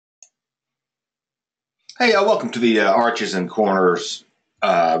Hey, welcome to the Arches and Corners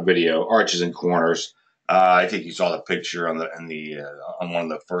video. Arches and Corners. I think you saw the picture on on one of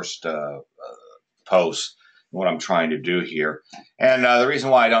the first posts. What I'm trying to do here, and the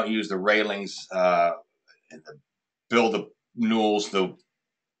reason why I don't use the railings and build the newels, the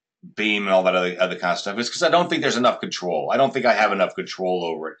beam, and all that other kind of stuff is because I don't think there's enough control. I don't think I have enough control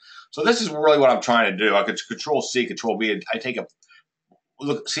over it. So this is really what I'm trying to do. I could Control C, Control V, and I take a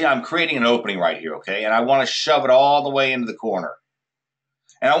look. See, I'm creating an opening right here, okay, and I want to shove it all the way into the corner.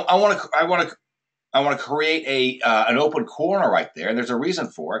 And I want to create an open corner right there. And there's a reason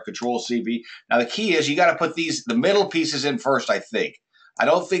for it. Control CV. Now the key is you got to put the middle pieces in first. I think. I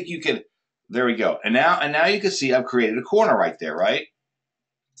don't think you can. There we go. And now you can see I've created a corner right there, right?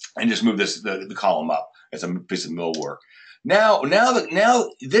 And just move the column up. It's a piece of millwork. Now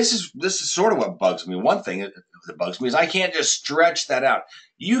this is sort of what bugs me. One thing that bugs me is I can't just stretch that out.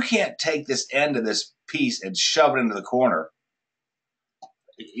 You can't take this end of this piece and shove it into the corner.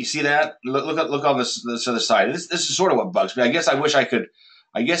 You see that? Look on this other side. This is sort of what bugs me. I guess I wish I could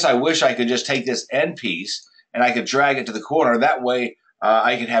just take this end piece and I could drag it to the corner. That way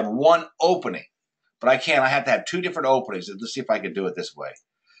I could have one opening. But I can't. I have to have two different openings. Let's see if I can do it this way.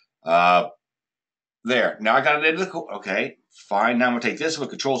 There. Now I got it into the corner. Okay, fine. Now I'm going to take this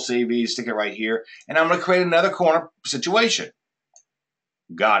with Control CV, stick it right here, and I'm going to create another corner situation.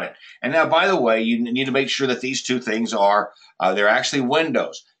 Got it. And now, by the way, you need to make sure that these two things are, they're actually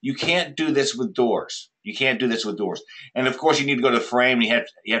windows. You can't do this with doors. You can't do this with doors. And of course, you need to go to the frame. And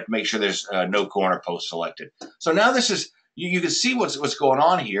you have to make sure there's no corner post selected. So now this is, you can see what's going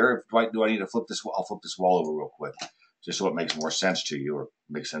on here. Do I need to flip this? I'll flip this wall over real quick, just so it makes more sense to you or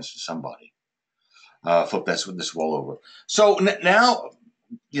makes sense to somebody. Flip this wall over. So now,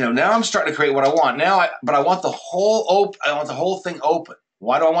 now I'm starting to create what I want. But I want the whole thing open.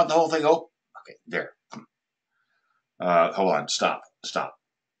 Why do I want the whole thing open? Okay, there. Hold on. Stop.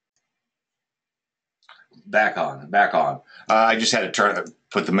 Back on. I just had to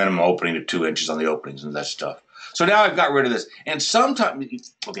put the minimum opening to 2 inches on the openings and that stuff. So now I've got rid of this. And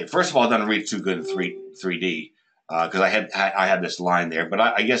sometimes, okay, first of all, it doesn't read too good in 3D because I had this line there. But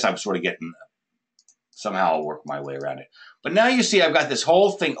I guess I'm sort of getting, somehow I'll work my way around it. But now you see I've got this whole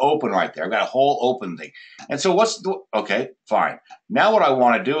thing open right there. I've got a whole open thing. And so okay, fine. Now what I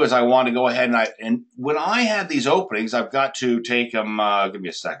want to do is I want to go ahead and when I have these openings, I've got to take them, give me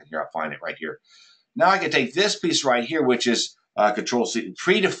a second here, I'll find it right here. Now I can take this piece right here, which is Control C,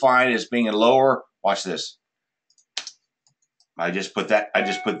 predefined as being a lower, watch this. I just put that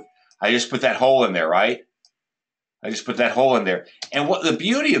hole in there, right? I just put that hole in there. And what the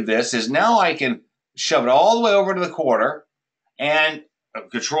beauty of this is now I can shove it all the way over to the corner and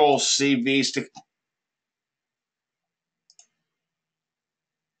Control CV stick.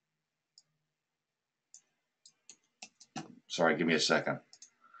 Sorry, give me a second.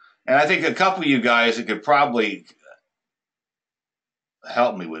 And I think a couple of you guys that could probably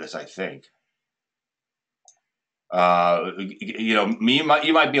help me with this, I think. You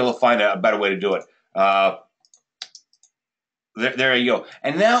might be able to find a better way to do it. There you go.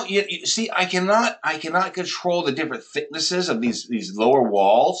 And now you see, I cannot control the different thicknesses of these lower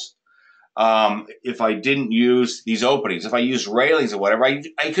walls. If I didn't use these openings, if I used railings or whatever, I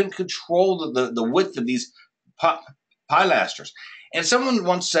couldn't control the width of these pilasters. And someone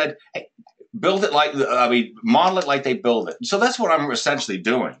once said, hey, model it like they build it. So that's what I'm essentially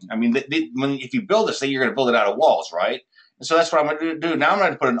doing. I mean, if you build this thing, you're going to build it out of walls, right? And so that's what I'm going to do. Now I'm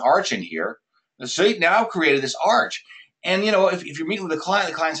going to put an arch in here. So now I've created this arch. And, if you're meeting with the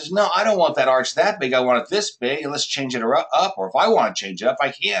client says, no, I don't want that arch that big. I want it this big, and let's change it up. Or if I want to change it up, I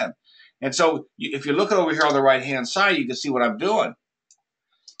can. And so if you're looking over here on the right-hand side, you can see what I'm doing.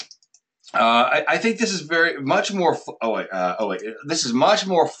 I think this is much more. This is much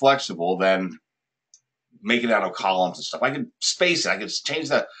more flexible than making it out of columns and stuff. I can space it. I can change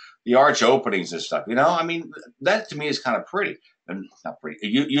the arch openings and stuff. I mean, that to me is kind of pretty. And not pretty,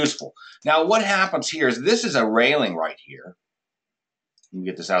 useful. Now, what happens here is this is a railing right here. Let me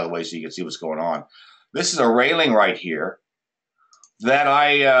get this out of the way so you can see what's going on. This is a railing right here that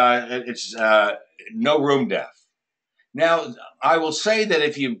it's no room depth. Now, I will say that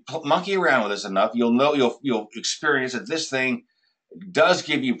if you monkey around with this enough, you'll experience that this thing does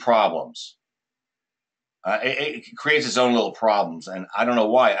give you problems. It creates its own little problems, and I don't know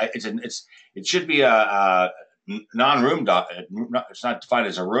why. It should be a non-room dot. It's not defined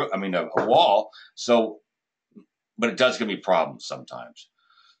as a room. I mean, a wall. So, but it does give me problems sometimes.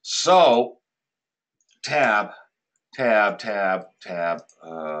 So, tab. Hang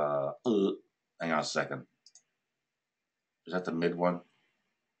on a second. Is that the mid one?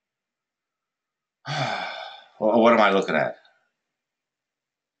 Well, what am I looking at?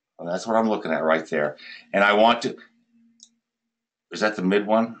 Well, that's what I'm looking at right there. And I want to, is that the mid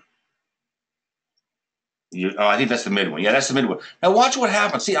one? I think that's the mid one. Yeah, that's the mid one. Now watch what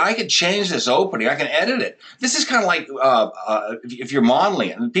happens. See, I can change this opening. I can edit it. This is kind of like if you're modeling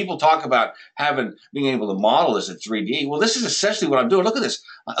it, and people talk about being able to model this in 3D. Well, this is essentially what I'm doing. Look at this.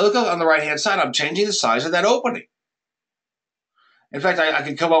 Look on the right hand side. I'm changing the size of that opening. In fact, I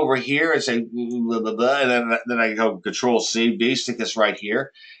can come over here and say blah, blah, blah, and then I go Control C, B, stick this right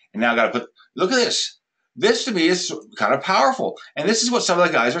here, and now I got to put. Look at this. This to me is kind of powerful. And this is what some of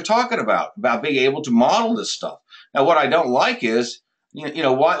the guys are talking about being able to model this stuff. Now, what I don't like is,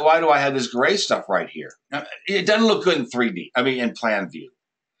 why do I have this gray stuff right here? Now, it doesn't look good in 3D. I mean, in plan view.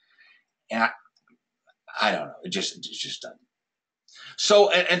 And I don't know. It just doesn't.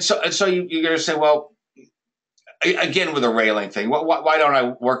 So you're going to say, well, again with a railing thing. Why don't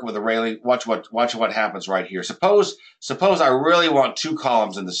I work with a railing? Watch what happens right here. Suppose I really want 2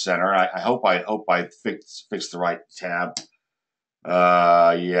 columns in the center. I hope I fix the right tab.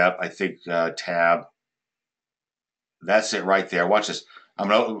 Yeah, I think tab. That's it right there. Watch this. I'm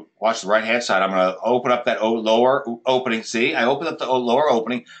gonna watch the right hand side. I'm gonna open up that lower opening. See, I opened up the lower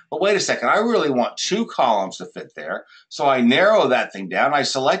opening. But wait a second. I really want 2 columns to fit there. So I narrow that thing down. I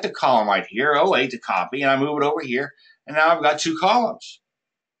select a column right here, 08 to copy, and I move it over here. And now I've got 2 columns.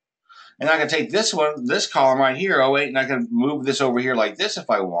 And I can take this column right here, 08, and I can move this over here like this if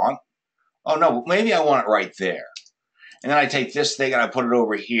I want. Oh no, maybe I want it right there. And then I take this thing and I put it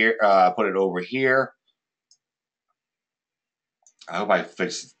over here. I hope I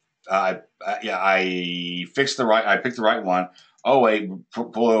fixed. Yeah, I fixed the right. I picked the right one. Oh wait,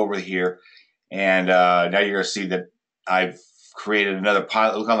 pull it over here, and now you're gonna see that I've created another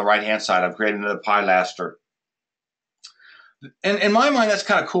pile. Look on the right hand side. I've created another pilaster. And in my mind, that's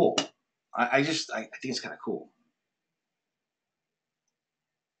kind of cool. I think it's kind of cool.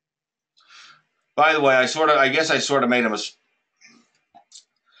 By the way, I guess I sort of made a mistake.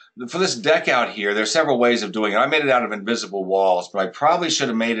 For this deck out here, there's several ways of doing it. I made it out of invisible walls, but I probably should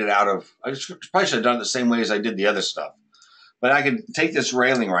have made it out of, I probably should have done it the same way as I did the other stuff. But I can take this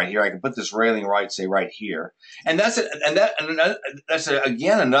railing right here. I can put this railing right here. And that's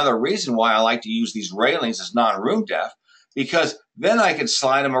again, another reason why I like to use these railings as non-room depth, because then I can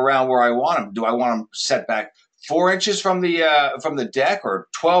slide them around where I want them. Do I want them set back 4 inches from the deck, or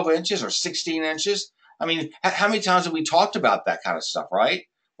 12 inches, or 16 inches? I mean, how many times have we talked about that kind of stuff, right?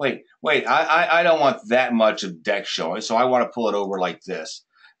 Wait, I don't want that much of deck showing, so I want to pull it over like this.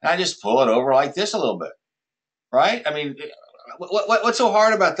 And I just pull it over like this a little bit, right? I mean, what's so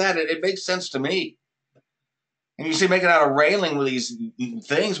hard about that? It makes sense to me. And you see, making out a railing with these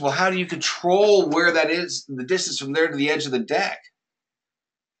things, well, how do you control where that is, the distance from there to the edge of the deck?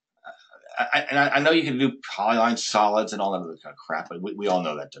 I know you can do polyline solids and all that other kind of crap, but we all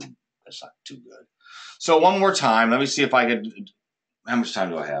know that's not too good. So one more time, let me see if I could. How much time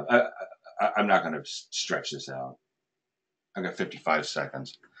do I have? I'm not going to stretch this out. I've got 55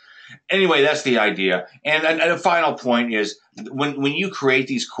 seconds. Anyway, that's the idea. And a final point is, when you create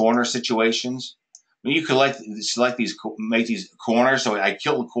these corner situations, when you select these, make these corners, so I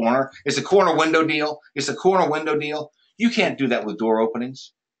kill the corner. It's a corner window deal. You can't do that with door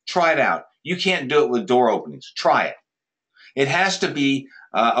openings. Try it out. You can't do it with door openings. Try it. It has to be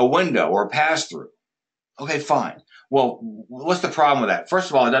a window or a pass-through. Okay, fine. Well, what's the problem with that? First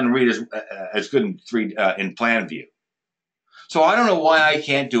of all, it doesn't read as good in plan view. So I don't know why I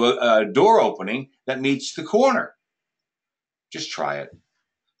can't do a door opening that meets the corner. Just try it.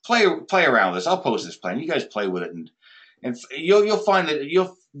 Play around with this. I'll post this plan. You guys play with it, and you'll find that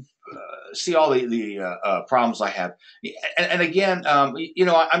you'll see all the problems I have. And again,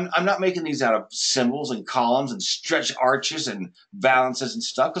 I'm not making these out of symbols and columns and stretch arches and balances and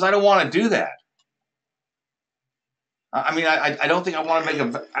stuff, because I don't want to do that. I mean, I don't think I want to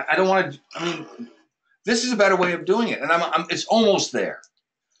make I don't want to. I mean, this is a better way of doing it, and it's almost there.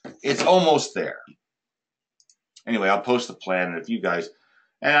 It's almost there. Anyway, I'll post the plan, and if you guys,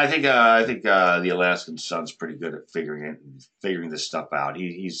 and I think the Alaskan Sun's pretty good at figuring this stuff out.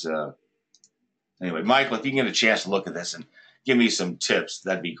 He's anyway, Michael, if you can get a chance to look at this and give me some tips,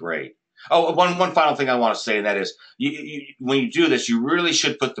 that'd be great. Oh, one final thing I want to say, and that is, when you do this, you really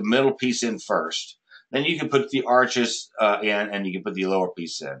should put the middle piece in first. Then you can put the arches in, and you can put the lower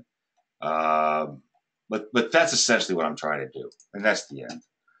piece in. But that's essentially what I'm trying to do, and that's the end.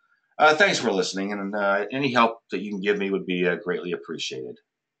 Thanks for listening, and any help that you can give me would be greatly appreciated.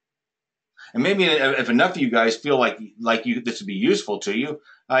 And maybe if enough of you guys feel like this would be useful to you,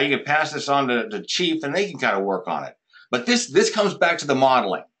 you can pass this on to Chief, and they can kind of work on it. But this comes back to the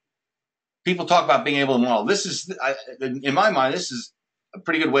modeling. People talk about being able to model. This is, in my mind, this is a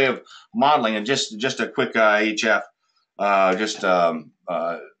pretty good way of modeling. And just a quick HF, well,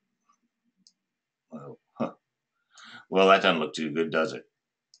 that doesn't look too good, does it?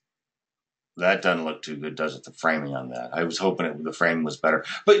 That doesn't look too good, does it? The framing on that. I was hoping the framing was better.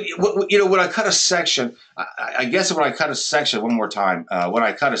 But when I cut a section, I guess when I cut a section, one more time, when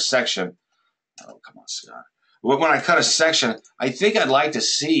I cut a section, oh come on, Scott. When I cut a section, I think I'd like to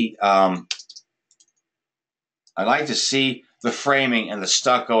see the framing and the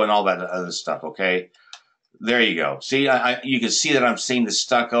stucco and all that other stuff. Okay, there you go. See, you can see that I'm seeing the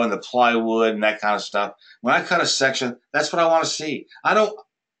stucco and the plywood and that kind of stuff. When I cut a section, that's what I want to see. I don't.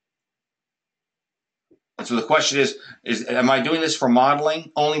 And so the question is, am I doing this for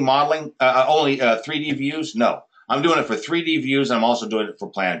modeling, only 3D views? No, I'm doing it for 3D views. And I'm also doing it for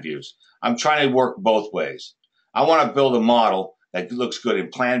plan views. I'm trying to work both ways. I want to build a model that looks good in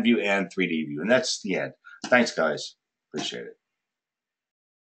plan view and 3D view. And that's the end. Thanks, guys. Appreciate it.